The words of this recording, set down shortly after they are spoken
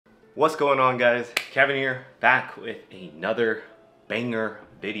What's going on, guys? Kevin here, back with another banger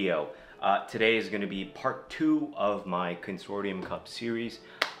video. Today is going to be part 2 of my Consortium Cup series.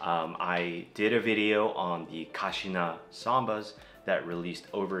 I did a video on the Kashina Sambas that released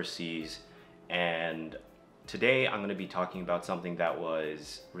overseas, and today I'm going to be talking about something that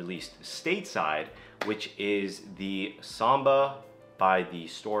was released stateside, which is the Samba by the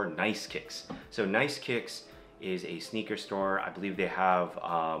store Nice Kicks. So Nice Kicks is a sneaker store. I believe they have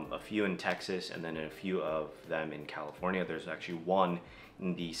a few in Texas and then a few of them in California. There's actually one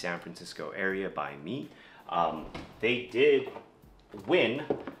in the San Francisco area by me. They did win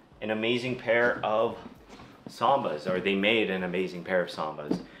an amazing pair of Sambas, or they made an amazing pair of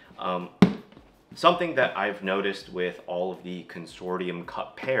Sambas. Something that I've noticed with all of the Consortium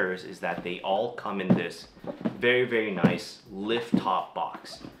Cup pairs is that they all come in this very, very nice lift top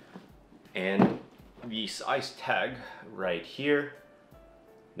box. And the size tag right here,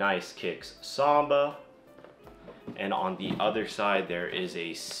 Nice Kicks Samba, and on the other side there is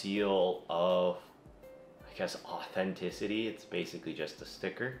a seal of, I guess, authenticity. It's basically just a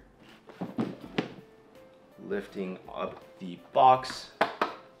sticker. Lifting up the box,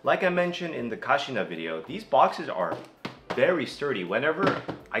 like I mentioned in the Kashina video, these boxes are very sturdy. Whenever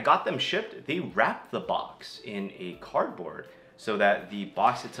I got them shipped, they wrapped the box in a cardboard so that the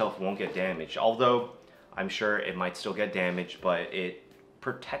box itself won't get damaged. Although I'm sure it might still get damaged, but it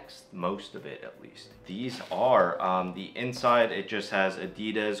protects most of it at least. These are, the inside, it just has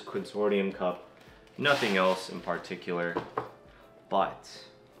Adidas Consortium Cup, nothing else in particular, but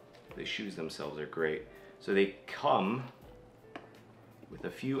the shoes themselves are great. So they come with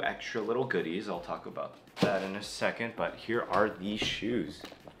a few extra little goodies. I'll talk about that in a second, but here are these shoes.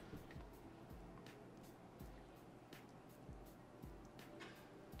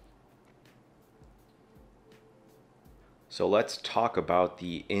 So let's talk about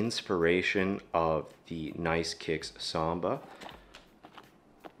the inspiration of the Nice Kicks Samba.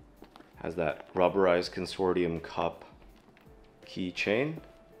 Has that rubberized Consortium Cup keychain.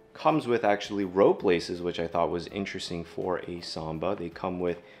 Comes with actually rope laces, which I thought was interesting for a Samba. They come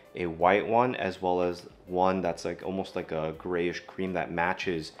with a white one as well as one that's like almost like a grayish cream that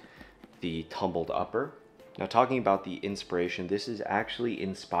matches the tumbled upper. Now, talking about the inspiration, this is actually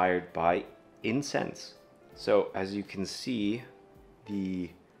inspired by Incense. So as you can see, the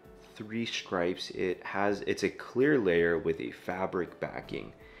 3 stripes, it's a clear layer with a fabric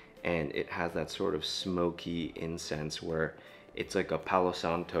backing, and it has that sort of smoky incense where it's like a Palo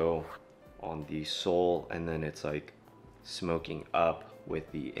Santo on the sole, and then it's like smoking up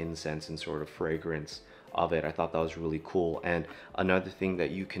with the incense and sort of fragrance of it. I thought that was really cool. And another thing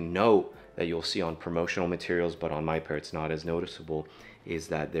that you can note that you'll see on promotional materials, but on my pair it's not as noticeable, is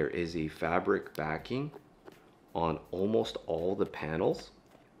that there is a fabric backing on almost all the panels,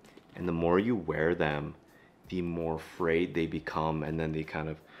 and the more you wear them, the more frayed they become, and then they kind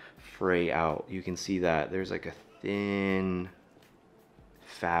of fray out. You can see that there's like a thin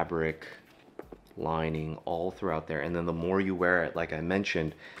fabric lining all throughout there, and then the more you wear it, like I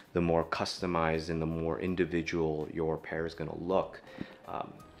mentioned, the more customized and the more individual your pair is going to look.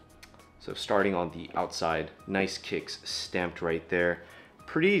 So starting on the outside, Nice Kicks stamped right there.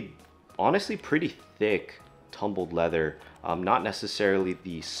 Honestly pretty thick tumbled leather, not necessarily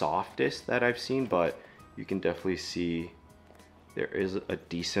the softest that I've seen, but you can definitely see there is a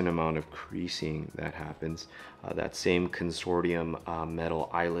decent amount of creasing that happens. That same Consortium metal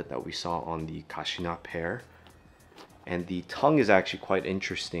eyelet that we saw on the Kashina pair. And the tongue is actually quite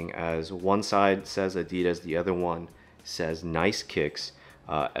interesting, as one side says Adidas, the other one says Nice Kicks,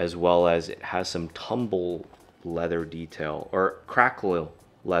 as well as it has some tumble leather detail, or crackle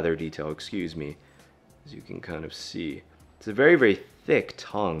leather detail, excuse me. As you can kind of see, it's a very, very thick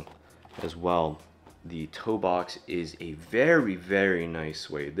tongue as well. The toe box is a very, very nice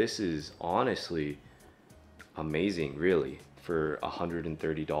suede. This is honestly amazing, really, for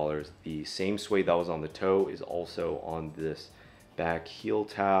 $130. The same suede that was on the toe is also on this back heel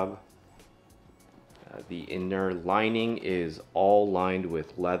tab. The inner lining is all lined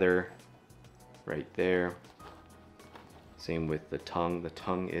with leather right there. Same with the tongue. The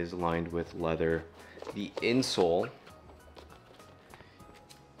tongue is lined with leather. The insole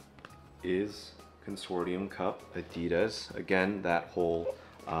is Consortium Cup, Adidas. Again, that whole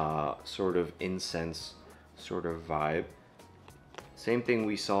sort of incense sort of vibe. Same thing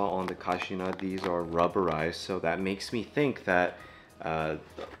we saw on the Kashina. These are rubberized, so that makes me think that the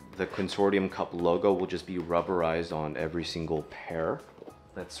Consortium Cup logo will just be rubberized on every single pair.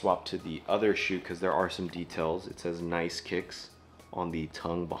 Let's swap to the other shoe because there are some details. It says Nice Kicks on the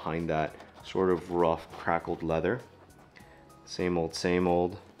tongue behind that sort of rough crackled leather. Same old, same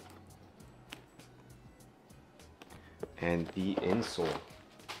old. And the insole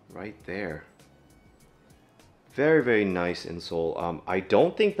right there. Very, very nice insole. I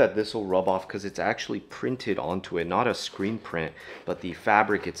don't think that this will rub off because it's actually printed onto it, not a screen print, but the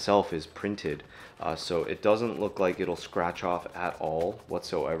fabric itself is printed. So it doesn't look like it'll scratch off at all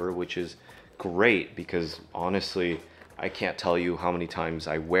whatsoever, which is great because honestly, I can't tell you how many times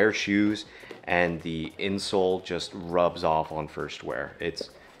I wear shoes and the insole just rubs off on first wear. It's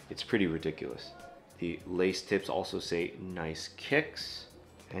pretty ridiculous. The lace tips also say nice kicks.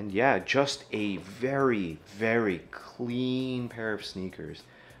 And yeah, just a very, very clean pair of sneakers.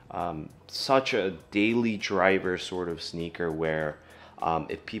 Such a daily driver sort of sneaker where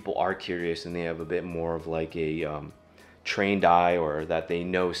if people are curious and they have a bit more of like a trained eye or that they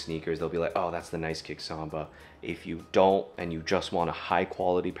know sneakers, they'll be like, oh, that's the Nice Kick Samba. If you don't and you just want a high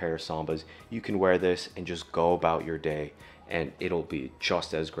quality pair of Sambas, you can wear this and just go about your day and it'll be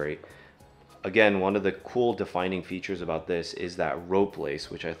just as great. Again, one of the cool defining features about this is that rope lace,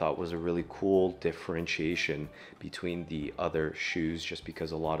 which I thought was a really cool differentiation between the other shoes, just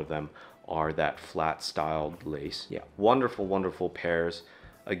because a lot of them are that flat styled lace. Yeah, wonderful, wonderful pairs.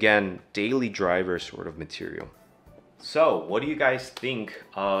 Again, daily driver sort of material. So what do you guys think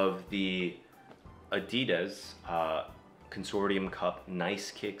of the Adidas Consortium Cup Nice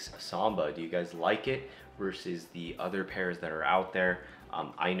Kicks Samba? Do you guys like it versus the other pairs that are out there?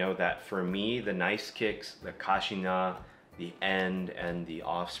 I know that for me, the Nice Kicks, the Kashina, the End, and the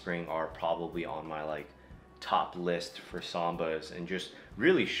Offspring are probably on my like top list for Sambas and just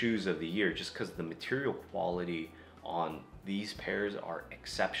really shoes of the year, just because the material quality on these pairs are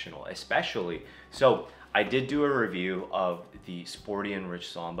exceptional, especially. So I did do a review of the Sporty and Rich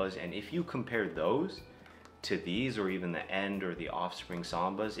Sambas, and if you compare those to these or even the End or the Offspring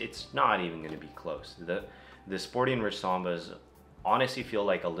Sambas, it's not even going to be close. The Sporty and Rich Sambas honestly feel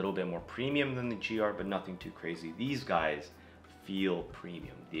like a little bit more premium than the GR, but nothing too crazy. These guys feel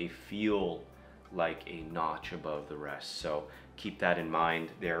premium. They feel like a notch above the rest. So keep that in mind.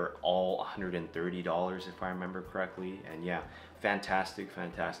 They're all $130 if I remember correctly. And yeah, fantastic,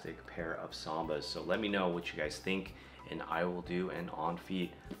 fantastic pair of Sambas. So let me know what you guys think and I will do an on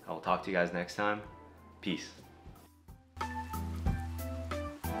feet. I will talk to you guys next time. Peace.